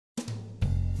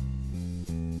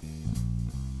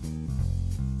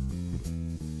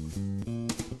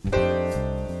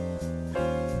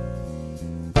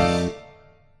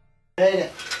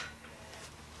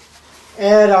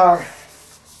Add our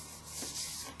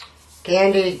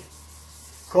candy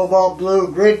cobalt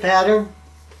blue grid pattern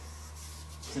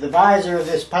to the visor of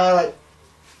this pilot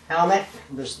helmet,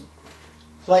 this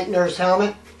flight nurse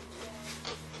helmet.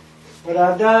 What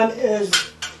I've done is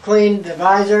cleaned the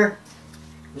visor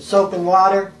with soap and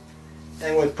water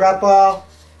and with prep oil,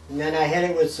 and then I hit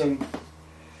it with some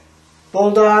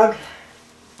Bulldog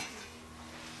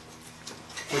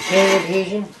for paint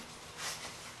adhesion,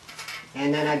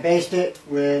 and then I based it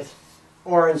with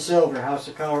orange silver, House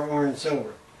of Color orange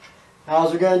silver. Now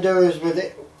all we're going to do is with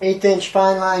 1/8"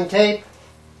 fine line tape.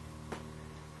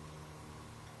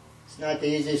 It's not the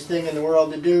easiest thing in the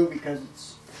world to do because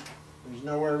there's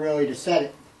nowhere really to set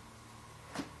it,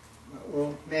 but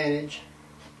we'll manage.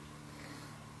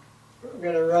 We're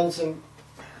going to run some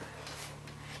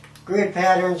grid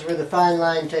patterns with the fine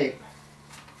line tape.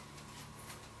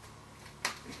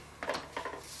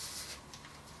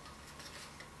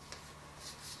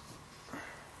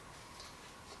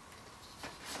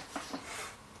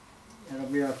 That'll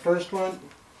be our first one.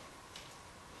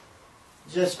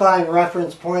 Just find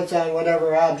reference points on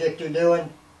whatever object you're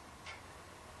doing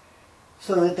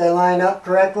so that they line up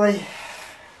correctly.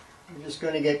 I'm just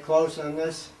going to get close on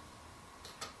this.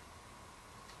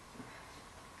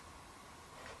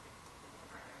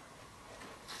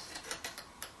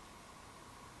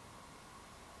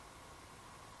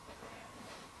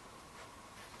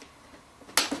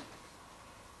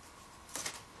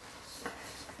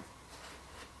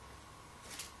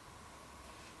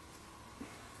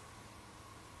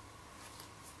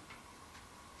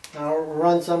 Now we'll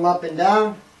run some up and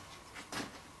down.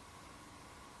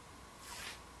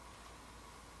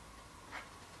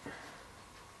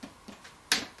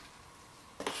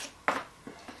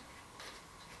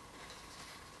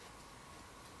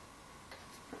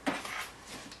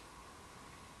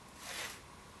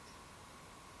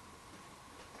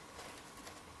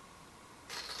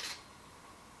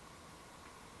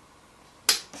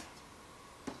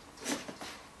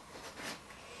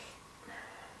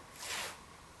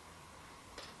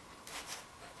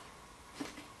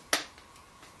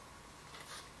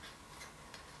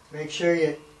 Make sure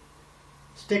you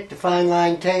stick the fine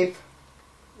line tape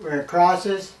where it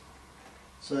crosses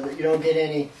so that you don't get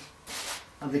any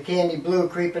of the candy blue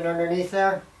creeping underneath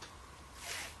there.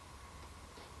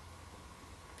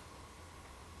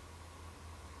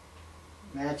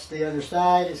 Match the other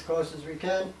side as close as we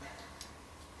can.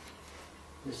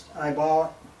 Just eyeball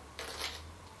it.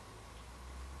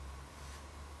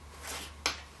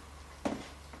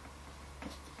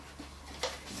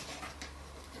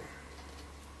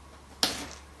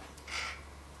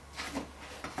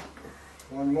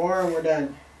 One more and we're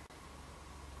done.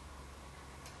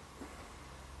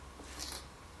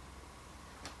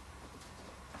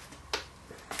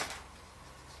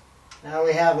 Now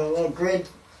we have a little grid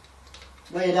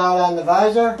laid out on the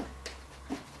visor.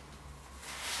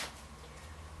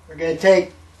 We're going to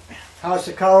take House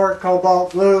of Color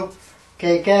Cobalt Blue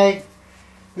KK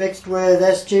mixed with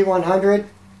SG100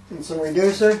 and some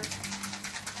reducer.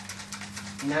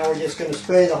 And now we're just going to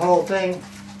spray the whole thing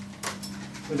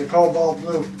with the cobalt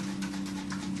blue.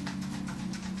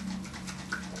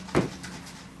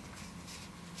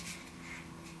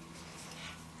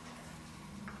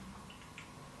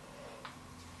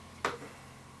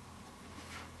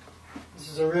 This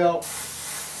is a real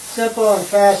simple and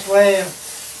fast way of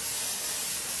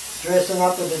dressing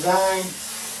up a design,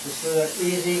 just with an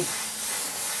easy,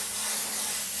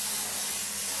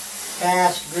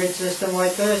 fast grid system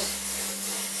like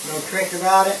this. No trick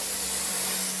about it.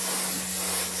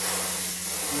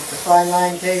 Let the fine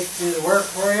line tape do the work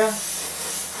for you.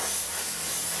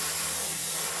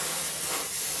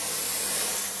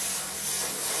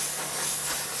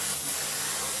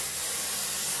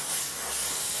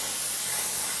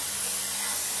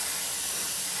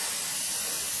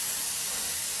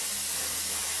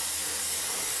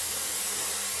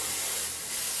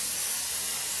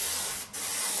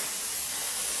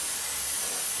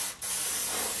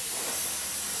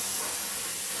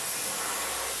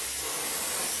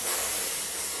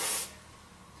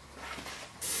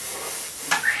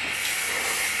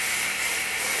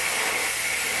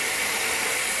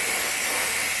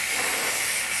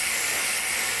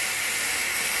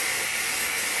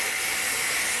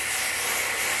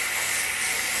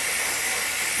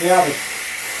 If you have a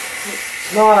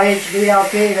small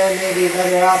HVLP, then maybe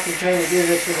better off to trying to do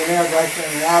this with an airbrush on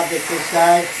an object this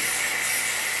size.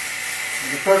 For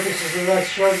the purposes of this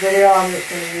short video, I'm just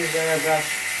going to use the airbrush.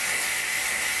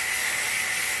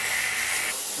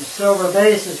 The silver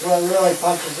base is what really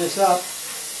punches this up.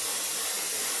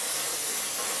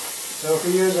 So if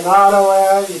you use an auto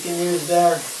arrow, you can use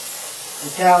their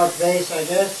metallic base, I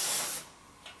guess.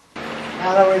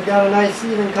 Now that we've got a nice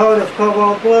even coat of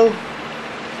cobalt blue,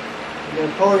 you're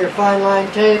going to pull your fine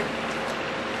line tape.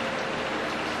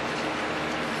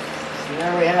 So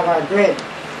now we have our grid.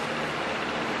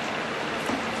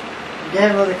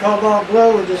 Again, with the cobalt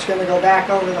blue, we're just going to go back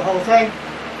over the whole thing.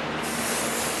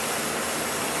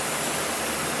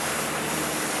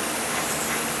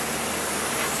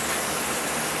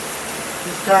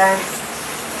 This time,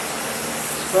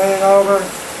 spraying over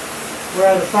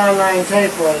where the fine line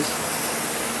tape was.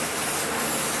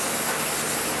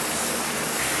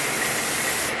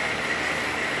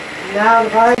 Now the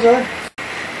visor.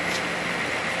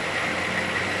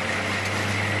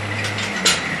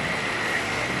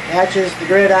 Matches the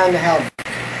grid on the helmet.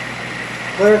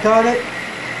 Clear coat it,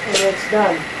 and it's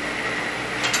done.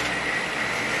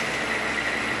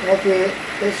 If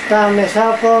you found this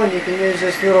helpful, and you can use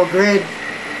this little grid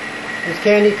with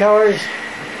candy colors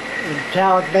and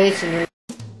metallic base, and